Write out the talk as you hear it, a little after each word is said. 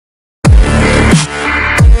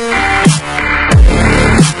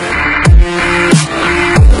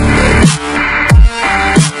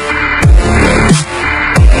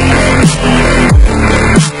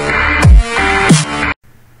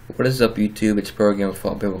What is up, YouTube? It's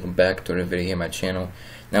ProGamerFob. Welcome back to another video here on my channel.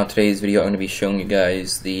 Now, today's video I'm going to be showing you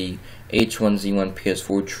guys the H1Z1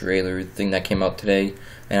 Ps4 trailer thing that came out today,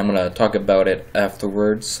 and I'm going to talk about it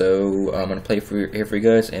afterwards. So I'm going to play here for you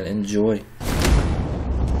guys and enjoy.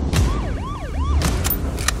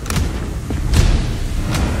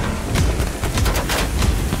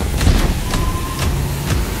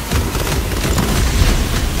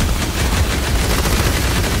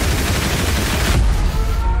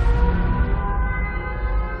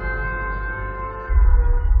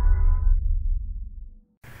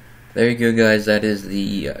 There you go, guys. That is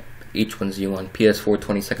the H1Z1 Ps4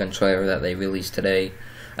 20-second trailer that they released today.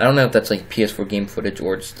 I don't know if that's like PS4 game footage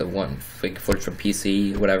or it's the one fake footage from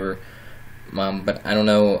PC, whatever. But I don't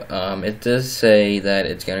know. It does say that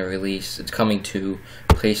it's gonna release. It's coming to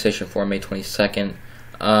PlayStation 4 May 22nd.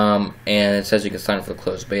 And it says you can sign up for the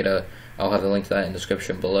closed beta. I'll have the link to that in the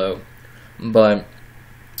description below. But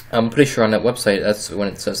I'm pretty sure on that website, that's when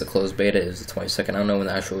it says the closed beta is the 22nd. I don't know when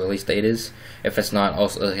the actual release date is. If it's not,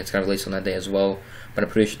 also it's gonna release on that day as well. But I'm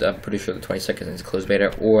pretty sure the 22nd is the closed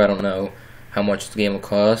beta. Or I don't know how much the game will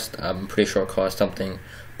cost. I'm pretty sure it'll cost something,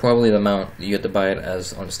 probably the amount you have to buy it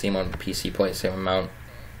as on Steam on PC, probably the same amount.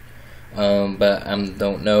 But I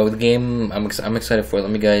don't know the game. I'm excited for it.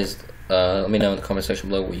 Let me know in the comment section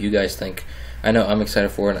below what you guys think. I know I'm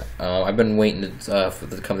excited for it. I've been waiting for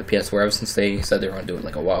it to come to PS4 ever since they said they were going to do it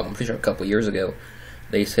like a while. I'm pretty sure a couple years ago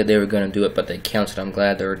they said they were going to do it, but they canceled. I'm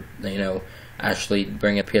glad they're actually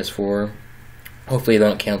bringing a PS4. Hopefully they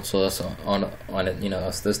don't cancel us on it,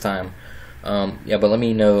 us this time. Yeah, but let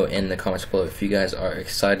me know in the comments below if you guys are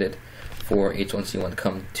excited for H1Z1 to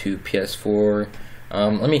come to PS4.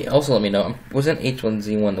 Let me know. Wasn't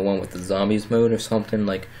H1Z1 the one with the zombies mode or something,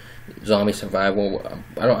 like zombie survival?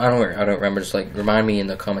 I don't remember. Just like remind me in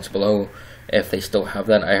the comments below if they still have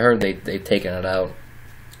that. I heard they've taken it out,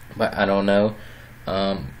 but I don't know.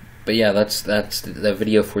 But yeah, that's the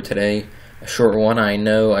video for today. A short one, I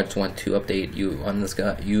know. I just want to update you on this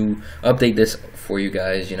guy. Update this for you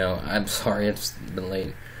guys. I'm sorry it's been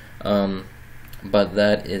late. But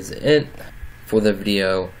that is it for the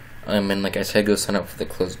video. And like I said, go sign up for the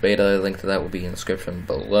closed beta. The link to that will be in the description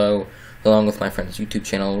below, along with my friends' YouTube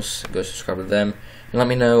channels. Go subscribe to them. And let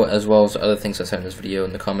me know, as well as other things I said in this video,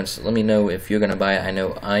 in the comments. Let me know if you're going to buy it. I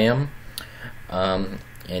know I am.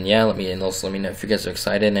 And yeah, also let me know if you guys are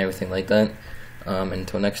excited and everything like that.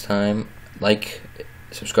 Until next time, like,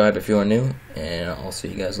 subscribe if you are new, and I'll see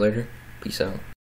you guys later. Peace out.